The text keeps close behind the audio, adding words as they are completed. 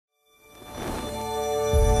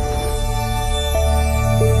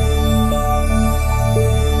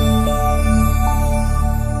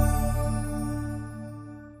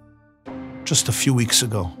Just a few weeks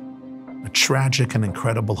ago, a tragic and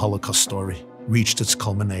incredible Holocaust story reached its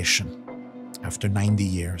culmination after 90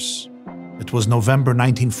 years. It was November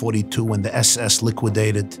 1942 when the SS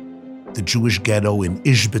liquidated the Jewish ghetto in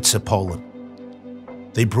Ishbice, Poland.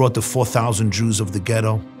 They brought the 4,000 Jews of the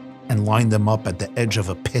ghetto and lined them up at the edge of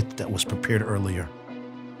a pit that was prepared earlier.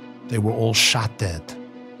 They were all shot dead.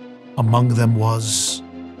 Among them was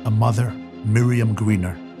a mother, Miriam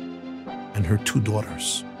Greener, and her 2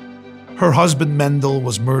 daughters. Her husband, Mendel,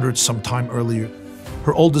 was murdered some time earlier.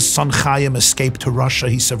 Her oldest son, Chaim, escaped to Russia.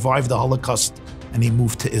 He survived the Holocaust and he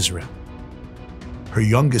moved to Israel. Her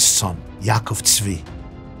youngest son, Yaakov Tzvi,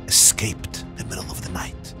 escaped in the middle of the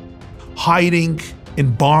night, hiding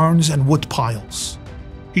in barns and wood piles.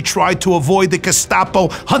 He tried to avoid the Gestapo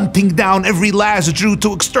hunting down every last Jew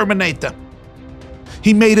to exterminate them.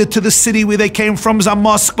 He made it to the city where they came from,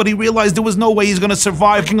 Zamosk, but he realized there was no way he's going to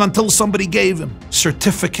survive until somebody gave him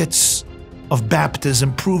certificates of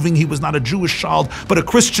baptism proving he was not a Jewish child, but a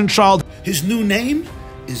Christian child. His new name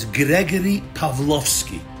is Gregory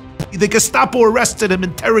Pavlovsky. The Gestapo arrested him,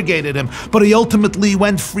 interrogated him, but he ultimately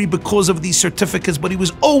went free because of these certificates. But he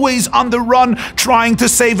was always on the run, trying to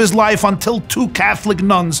save his life until 2 Catholic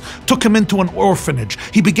nuns took him into an orphanage.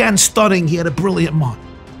 He began studying. He had a brilliant mind.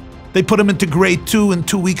 They put him into grade 2. In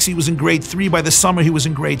 2 weeks, he was in grade 3. By the summer, he was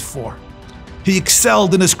in grade 4. He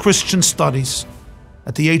excelled in his Christian studies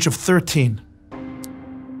at the age of 13.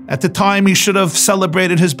 At the time, he should have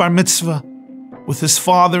celebrated his bar mitzvah with his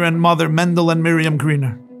father and mother, Mendel and Miriam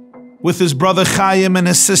Greener, with his brother Chaim and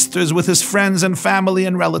his sisters, with his friends and family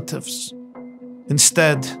and relatives.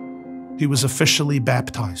 Instead, he was officially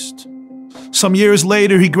baptized. Some years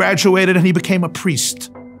later, he graduated and he became a priest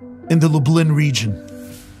in the Lublin region.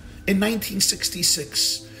 In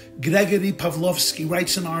 1966, Gregory Pavlovsky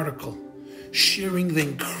writes an article sharing the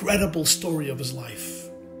incredible story of his life.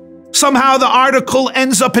 Somehow the article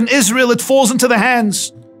ends up in Israel. It falls into the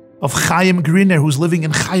hands of Chaim Greener, who's living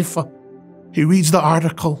in Haifa. He reads the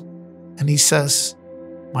article and he says,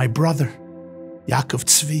 "My brother, Yaakov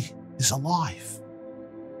Tzvi, is alive."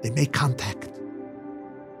 They make contact.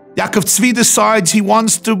 Yaakov Tzvi decides he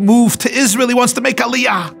wants to move to Israel. He wants to make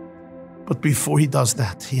Aliyah. But before he does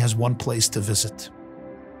that, he has one place to visit.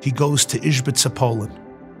 He goes to Ishbice, Poland.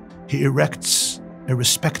 He erects a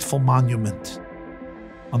respectful monument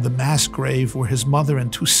on the mass grave where his mother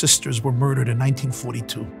and 2 sisters were murdered in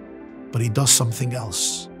 1942. But he does something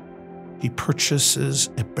else. He purchases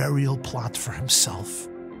a burial plot for himself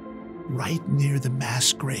right near the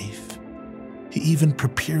mass grave. He even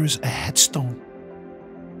prepares a headstone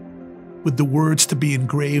with the words to be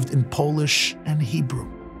engraved in Polish and Hebrew.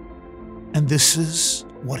 And this is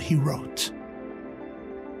what he wrote.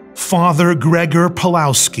 Father Gregor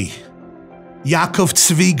Pawlowski, Yaakov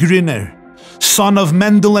Tzvi Griner, son of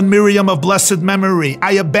Mendel and Miriam of blessed memory.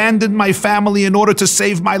 I abandoned my family in order to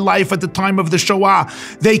save my life at the time of the Shoah.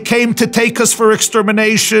 They came to take us for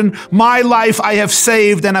extermination. My life I have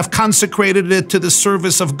saved and have consecrated it to the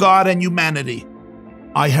service of God and humanity.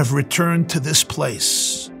 I have returned to this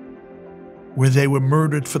place where they were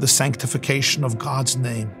murdered for the sanctification of God's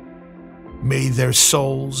name. May their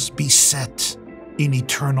souls be set in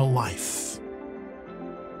eternal life.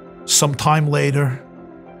 Sometime later,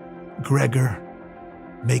 Gregor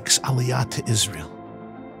makes Aliyah to Israel.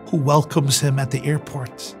 Who welcomes him at the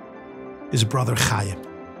airport? His brother Chaim.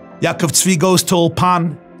 Yaakov Tzvi goes to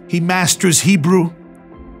Ulpan. He masters Hebrew.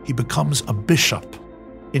 He becomes a bishop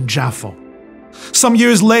in Jaffa. Some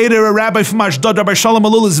years later, a rabbi from Ashdod, Rabbi Shalom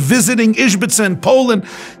Alul, is visiting Ishbice in Poland.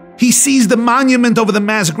 He sees the monument over the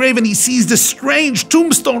mass grave and he sees the strange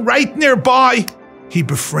tombstone right nearby. He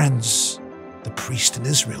befriends the priest in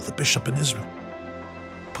Israel, the bishop in Israel.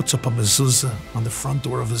 Puts up a mezuzah on the front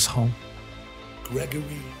door of his home.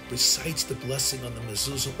 Gregory recites the blessing on the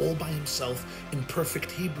mezuzah all by himself in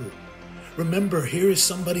perfect Hebrew. Remember, here is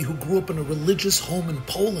somebody who grew up in a religious home in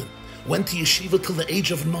Poland, went to yeshiva till the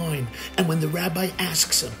age of 9, and when the rabbi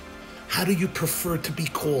asks him, "How do you prefer to be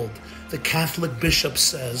called?" the Catholic bishop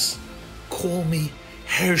says, "Call me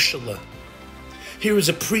Hershela." Here is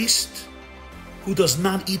a priest who does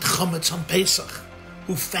not eat chametz on Pesach,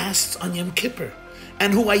 who fasts on Yom Kippur,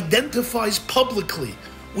 and who identifies publicly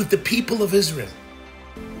with the people of Israel.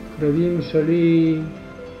 קרובים שלי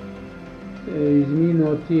הזמינו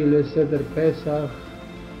אותי לסדר פסח,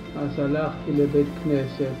 אז הלכתי לבית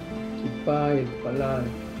כנסת, ציפה, התפלל.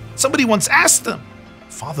 Somebody once asked him,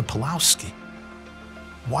 Father Pawlowski,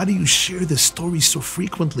 why do you share this story so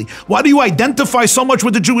frequently? Why do you identify so much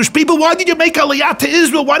with the Jewish people? Why did you make Aliyah to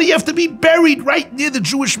Israel? Why do you have to be buried right near the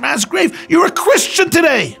Jewish mass grave? You're a Christian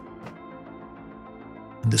today.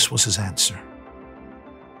 And this was his answer.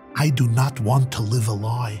 I do not want to live a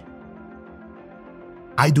lie.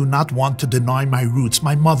 I do not want to deny my roots,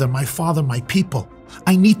 my mother, my father, my people.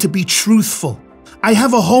 I need to be truthful. I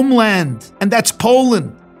have a homeland, and that's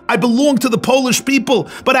Poland. I belong to the Polish people,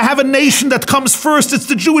 but I have a nation that comes first. It's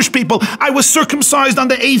the Jewish people. I was circumcised on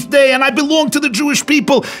the 8th day, and I belong to the Jewish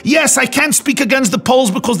people. Yes, I can't speak against the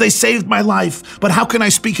Poles because they saved my life, but how can I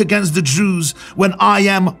speak against the Jews when I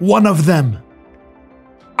am one of them?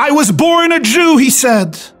 I was born a Jew, he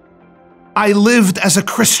said. I lived as a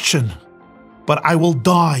Christian, but I will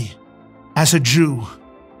die as a Jew.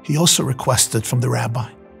 He also requested from the rabbi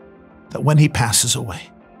that when he passes away,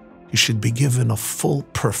 he should be given a full,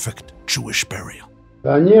 perfect Jewish burial.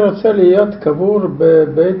 ואני רוצה להיות קבור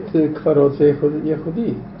בבית קברות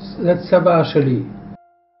יהודי. זה צבא שלי.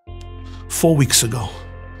 4 weeks ago,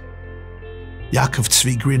 Yaakov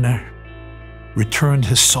Tzvi Griner returned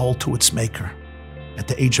his soul to its maker at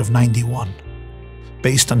the age of 91.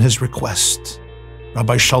 Based on his request,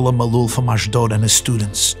 Rabbi Shalom Malul from Ashdod and his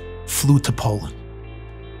students flew to Poland.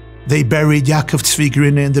 They buried Yaakov Tzvi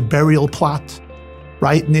Griner in the burial plot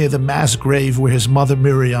right near the mass grave where his mother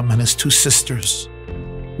Miriam and his 2 sisters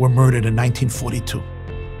were murdered in 1942.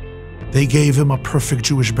 They gave him a perfect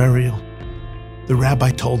Jewish burial. The rabbi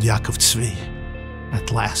told Yaakov Tzvi,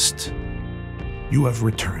 at last, you have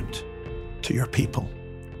returned to your people,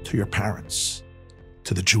 to your parents,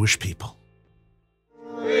 to the Jewish people.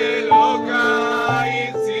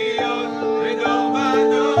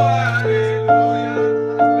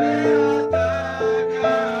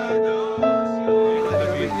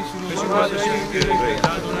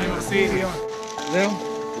 זהו,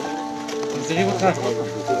 מחזירים אותך,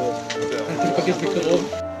 אתה תפגש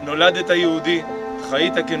בקרוב. נולדת יהודי,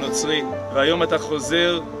 חיית כנוצרי, והיום אתה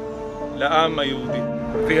חוזר לעם היהודי.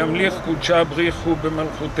 וימליך קודשה בריחו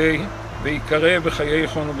במלכותי, ויקרא בחיי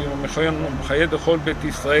חון וביומכון ובחיי דכל בית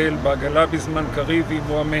ישראל, בעגלה בזמן קריב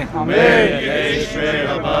ויבוא אמן. אמן.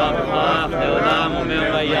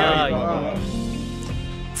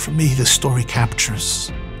 For me, this story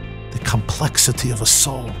captures the complexity of a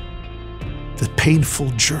soul, the painful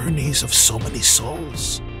journeys of so many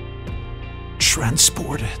souls,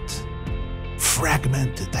 transported,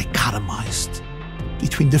 fragmented, dichotomized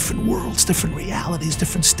between different worlds, different realities,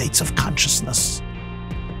 different states of consciousness.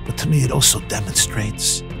 But to me, it also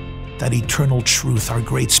demonstrates that eternal truth our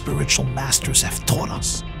great spiritual masters have taught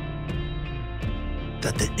us,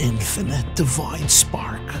 that the infinite divine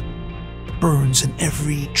spark burns in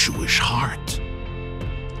every Jewish heart.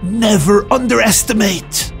 Never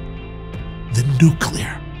underestimate the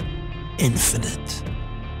nuclear, infinite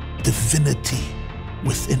divinity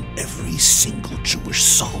within every single Jewish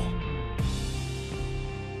soul.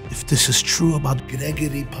 If this is true about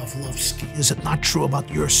Gregory Pavlovsky, is it not true about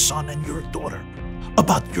your son and your daughter,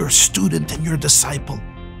 about your student and your disciple,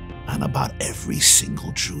 and about every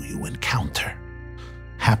single Jew you encounter?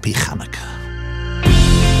 Happy Chanukah.